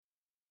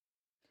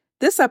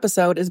This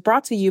episode is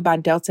brought to you by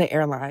Delta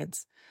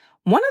Airlines.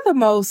 One of the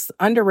most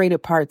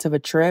underrated parts of a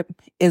trip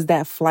is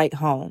that flight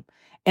home.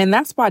 And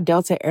that's why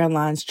Delta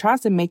Airlines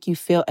tries to make you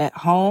feel at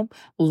home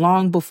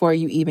long before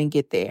you even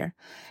get there.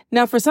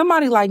 Now, for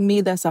somebody like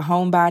me that's a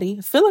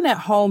homebody, feeling at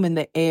home in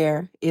the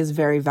air is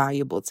very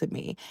valuable to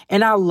me.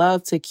 And I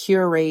love to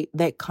curate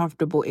that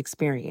comfortable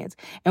experience.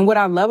 And what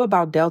I love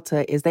about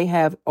Delta is they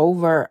have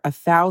over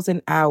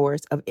 1,000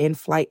 hours of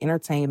in-flight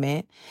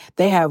entertainment.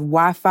 They have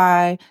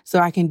Wi-Fi, so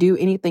I can do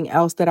anything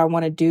else that I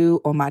want to do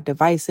on my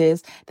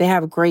devices. They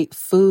have great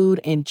food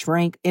and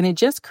drink, and it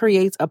just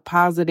creates a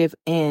positive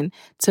end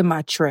to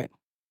my trip.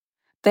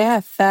 They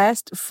have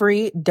fast,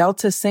 free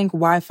Delta Sync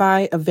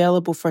Wi-Fi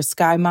available for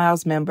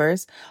SkyMiles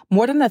members,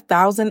 more than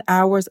 1,000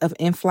 hours of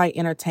in-flight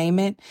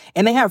entertainment,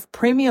 and they have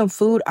premium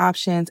food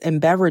options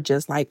and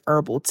beverages like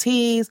herbal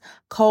teas,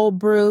 cold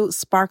brew,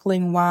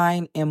 sparkling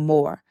wine, and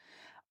more.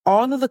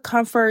 All of the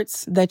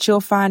comforts that you'll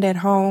find at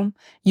home,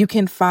 you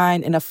can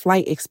find in a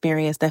flight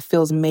experience that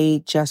feels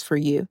made just for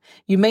you.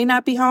 You may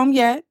not be home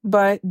yet,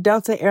 but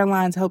Delta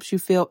Airlines helps you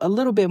feel a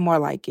little bit more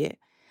like it.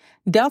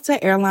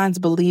 Delta Airlines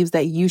believes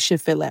that you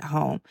should feel at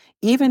home,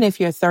 even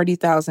if you're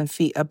 30,000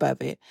 feet above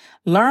it.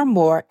 Learn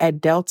more at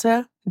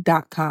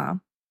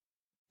delta.com.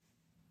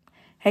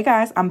 Hey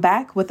guys, I'm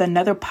back with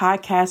another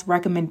podcast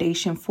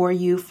recommendation for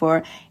you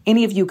for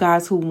any of you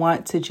guys who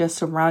want to just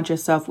surround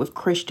yourself with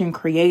Christian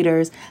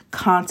creators,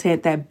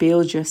 content that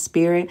builds your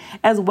spirit,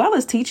 as well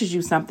as teaches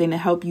you something to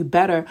help you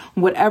better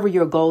whatever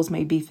your goals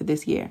may be for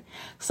this year.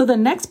 So the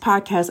next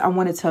podcast I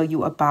want to tell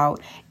you about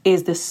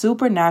is the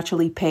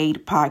Supernaturally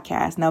Paid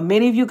podcast. Now,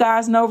 many of you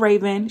guys know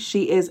Raven.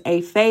 She is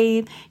a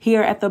fave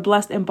here at the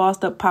Blessed and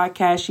Bossed Up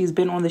podcast. She's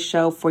been on the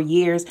show for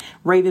years.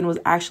 Raven was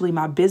actually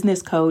my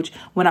business coach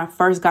when I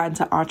first got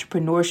into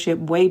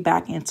entrepreneurship way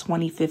back in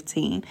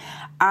 2015.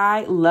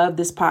 I love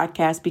this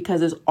podcast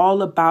because it's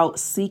all about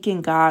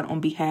seeking God on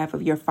behalf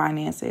of your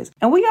finances.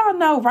 And we all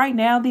know right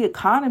now the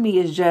economy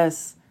is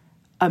just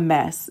a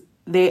mess.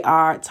 They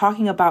are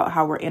talking about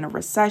how we're in a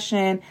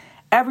recession.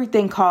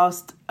 Everything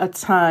costs a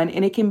ton,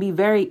 and it can be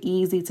very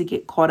easy to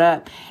get caught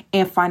up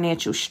in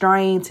financial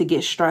strain, to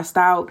get stressed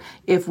out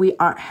if we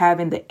aren't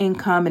having the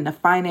income and the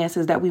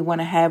finances that we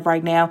want to have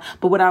right now.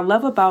 But what I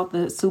love about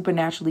the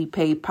Supernaturally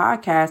Paid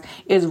podcast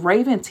is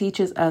Raven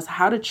teaches us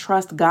how to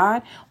trust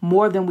God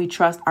more than we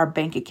trust our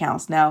bank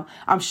accounts. Now,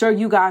 I'm sure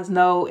you guys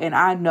know, and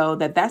I know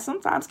that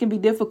sometimes can be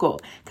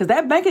difficult because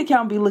that bank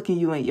account be looking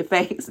you in your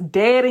face,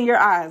 dead in your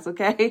eyes,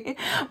 okay?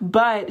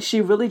 But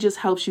she really just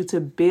helps you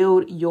to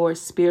build your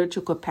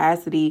spiritual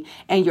capacity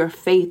and your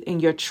faith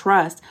and your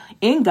trust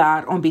in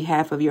God on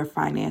behalf of your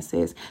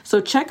finances.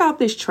 So check out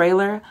this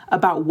trailer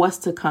about what's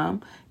to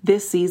come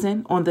this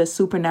season on the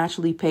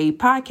Supernaturally Paid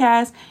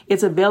podcast.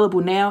 It's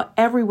available now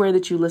everywhere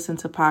that you listen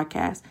to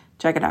podcasts.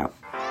 Check it out.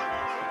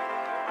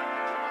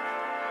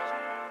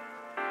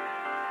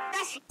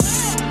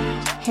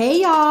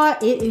 Hey y'all,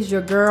 it is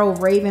your girl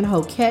Raven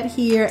Hoquette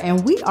here,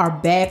 and we are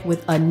back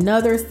with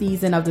another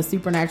season of the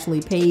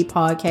Supernaturally Paid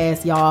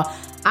podcast, y'all.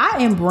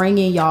 I am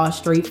bringing y'all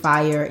straight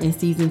fire in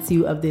season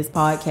 2 of this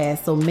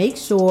podcast, so make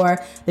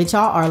sure that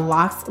y'all are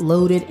locked,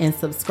 loaded, and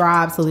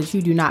subscribed so that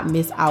you do not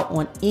miss out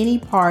on any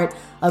part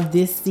of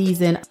this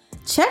season.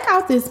 Check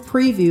out this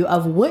preview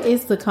of what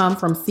is to come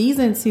from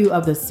season 2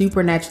 of the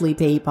Supernaturally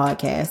Paid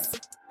podcast.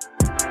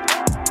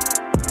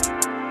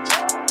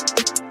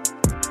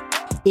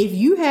 If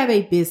you have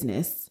a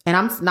business, and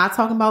I'm not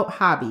talking about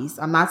hobbies,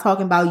 I'm not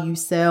talking about you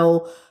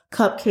sell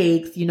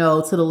cupcakes,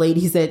 to the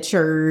ladies at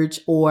church,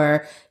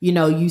 or,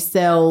 you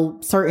sell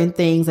certain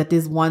things at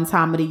this one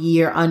time of the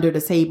year under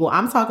the table.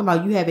 I'm talking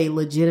about you have a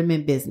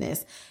legitimate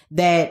business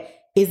that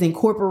is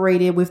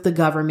incorporated with the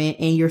government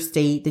in your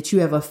state, that you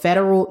have a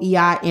federal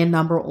EIN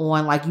number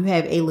on, like you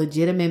have a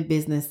legitimate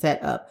business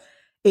set up.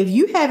 If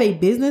you have a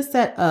business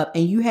set up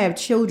and you have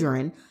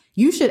children,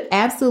 you should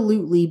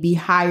absolutely be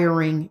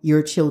hiring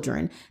your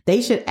children.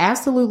 They should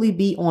absolutely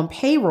be on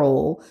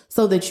payroll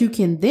so that you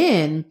can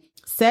then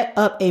set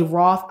up a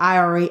Roth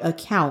IRA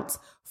account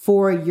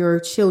for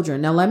your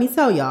children. Now, let me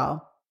tell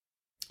y'all,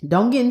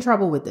 don't get in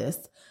trouble with this.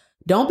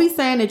 Don't be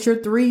saying that your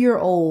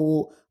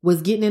 3-year-old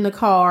was getting in the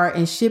car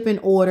and shipping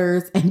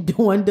orders and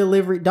doing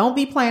delivery. Don't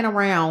be playing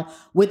around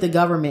with the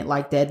government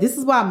like that. This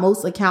is why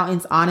most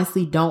accountants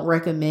honestly don't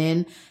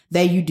recommend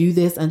that you do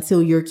this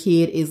until your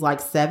kid is like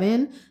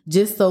 7,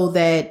 just so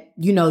that,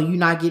 you're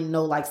not getting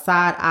no like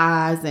side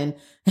eyes and,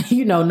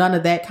 none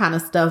of that kind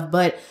of stuff.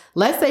 But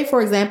let's say,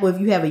 for example, if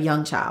you have a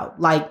young child,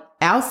 like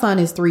our son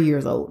is 3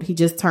 years old. He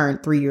just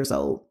turned 3 years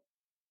old.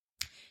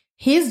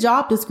 His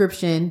job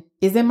description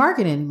is in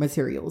marketing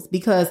materials,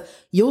 because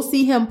you'll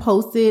see him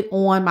posted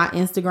on my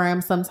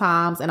Instagram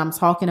sometimes. And I'm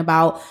talking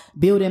about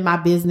building my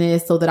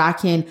business so that I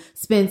can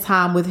spend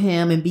time with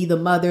him and be the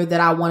mother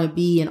that I want to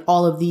be and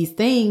all of these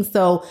things.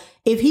 So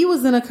if he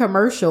was in a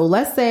commercial,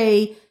 let's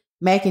say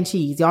mac and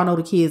cheese, y'all know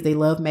the kids, they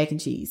love mac and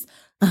cheese.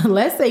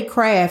 Let's say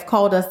Kraft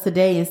called us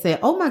today and said,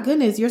 "Oh my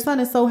goodness, your son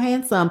is so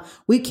handsome.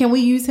 Can we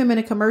use him in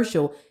a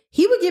commercial?"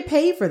 He would get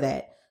paid for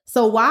that.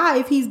 So why,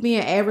 if he's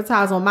being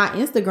advertised on my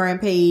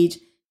Instagram page,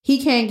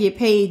 he can't get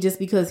paid just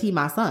because he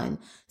my son.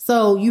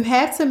 So you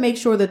have to make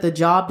sure that the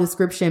job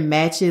description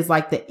matches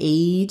like the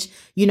age,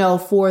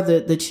 for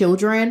the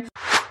children.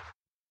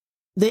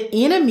 The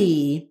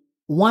enemy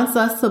wants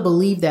us to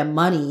believe that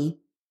money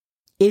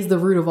is the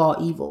root of all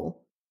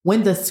evil.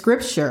 When the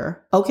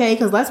scripture,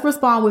 because let's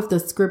respond with the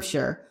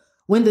scripture.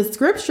 When the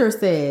scripture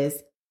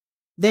says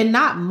that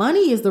not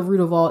money is the root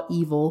of all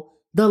evil,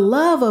 the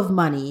love of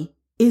money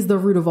is the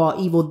root of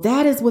all evil.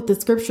 That is what the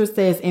scripture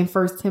says in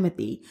 1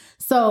 Timothy.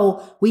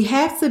 So we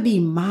have to be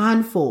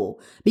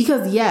mindful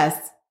because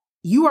yes,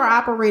 you are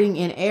operating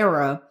in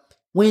error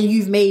when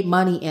you've made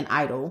money an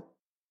idol.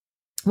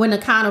 When the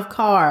kind of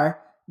car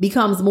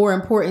becomes more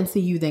important to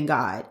you than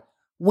God.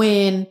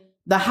 When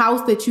the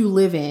house that you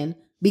live in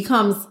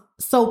becomes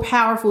so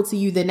powerful to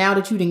you that now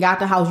that you done got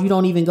the house, you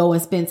don't even go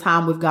and spend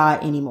time with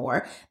God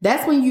anymore.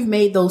 That's when you've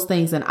made those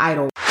things an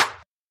idol.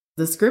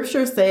 The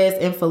scripture says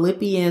in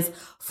Philippians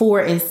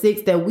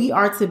 4:6 that we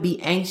are to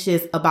be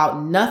anxious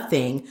about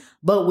nothing,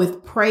 but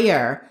with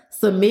prayer,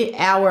 submit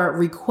our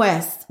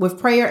requests, with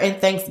prayer and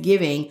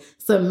thanksgiving,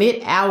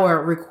 submit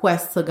our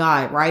requests to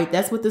God, right?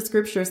 That's what the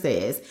scripture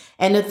says.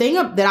 And the thing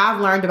that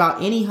I've learned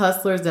about any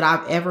hustlers that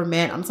I've ever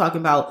met, I'm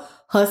talking about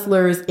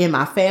hustlers in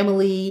my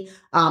family,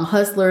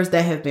 hustlers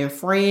that have been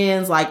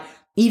friends, like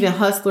even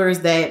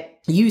hustlers that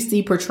you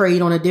see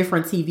portrayed on a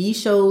different TV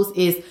shows,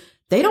 is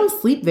they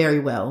don't sleep very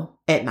well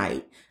at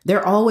night.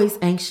 They're always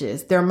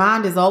anxious. Their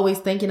mind is always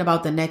thinking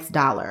about the next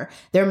dollar.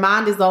 Their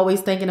mind is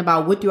always thinking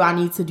about, what do I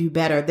need to do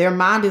better? Their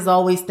mind is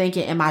always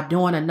thinking, am I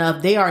doing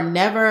enough? They are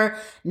never,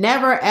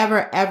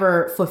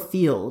 ever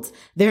fulfilled.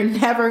 They're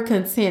never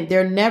content.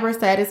 They're never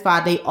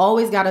satisfied. They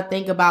always got to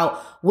think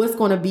about what's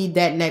going to be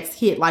that next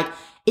hit. Like,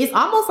 it's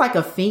almost like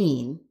a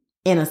fiend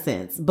in a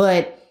sense,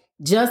 but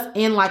just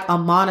in like a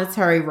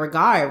monetary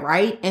regard,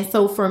 right? And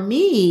so for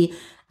me,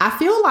 I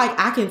feel like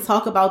I can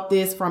talk about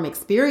this from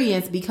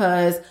experience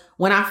because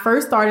when I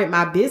first started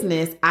my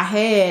business, I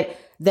had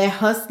that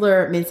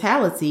hustler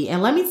mentality.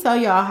 And let me tell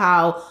y'all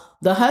how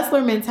the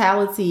hustler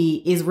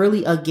mentality is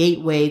really a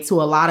gateway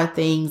to a lot of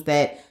things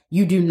that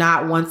you do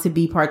not want to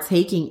be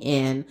partaking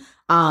in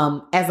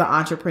as an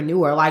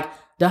entrepreneur. Like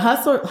the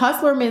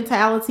hustler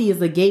mentality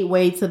is a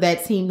gateway to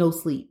that team no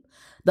sleep.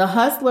 The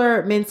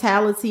hustler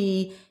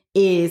mentality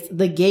is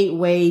the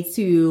gateway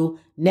to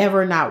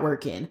never not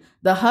working.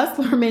 The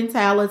hustler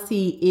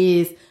mentality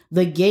is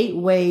the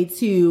gateway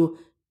to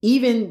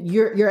even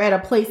you're at a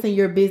place in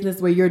your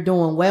business where you're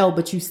doing well,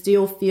 but you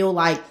still feel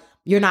like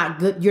you're not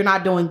good, you're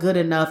not doing good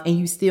enough, and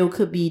you still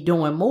could be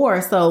doing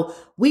more. So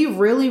we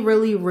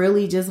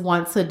really just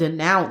want to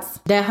denounce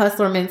that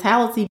hustler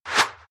mentality.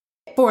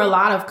 For a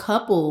lot of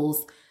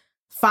couples,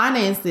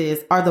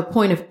 finances are the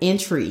point of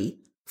entry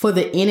for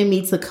the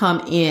enemy to come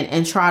in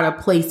and try to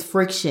place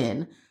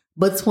friction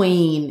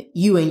between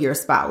you and your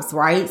spouse,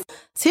 right?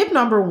 Tip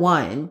number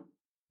 1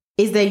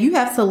 is that you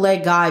have to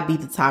let God be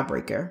the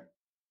tiebreaker.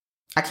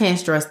 I can't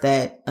stress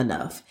that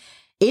enough.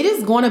 It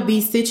is going to be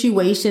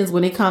situations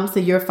when it comes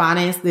to your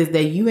finances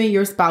that you and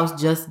your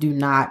spouse just do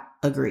not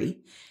agree.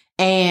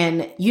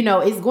 And,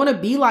 it's going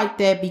to be like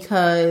that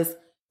because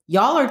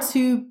y'all are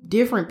two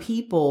different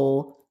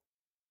people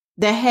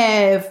that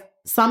have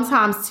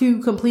sometimes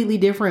two completely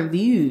different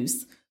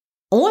views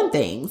on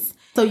things.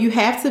 So you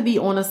have to be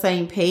on the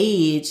same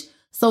page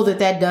so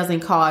that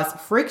doesn't cause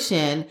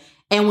friction.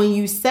 And when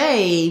you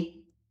say,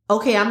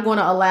 okay, I'm going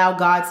to allow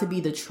God to be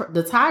the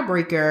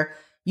tiebreaker,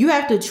 you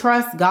have to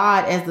trust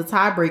God as the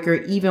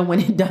tiebreaker, even when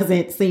it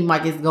doesn't seem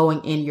like it's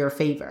going in your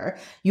favor.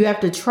 You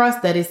have to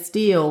trust that it's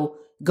still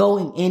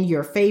going in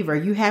your favor.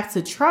 You have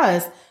to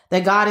trust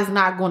that God is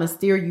not going to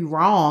steer you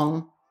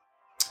wrong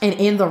and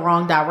in the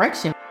wrong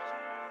direction.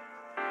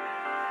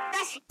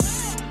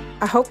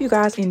 I hope you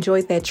guys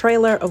enjoyed that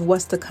trailer of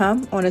what's to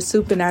come on a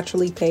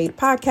Supernaturally Paid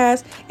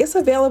podcast. It's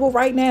available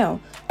right now,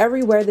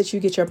 everywhere that you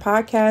get your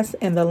podcasts,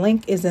 and the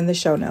link is in the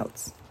show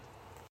notes.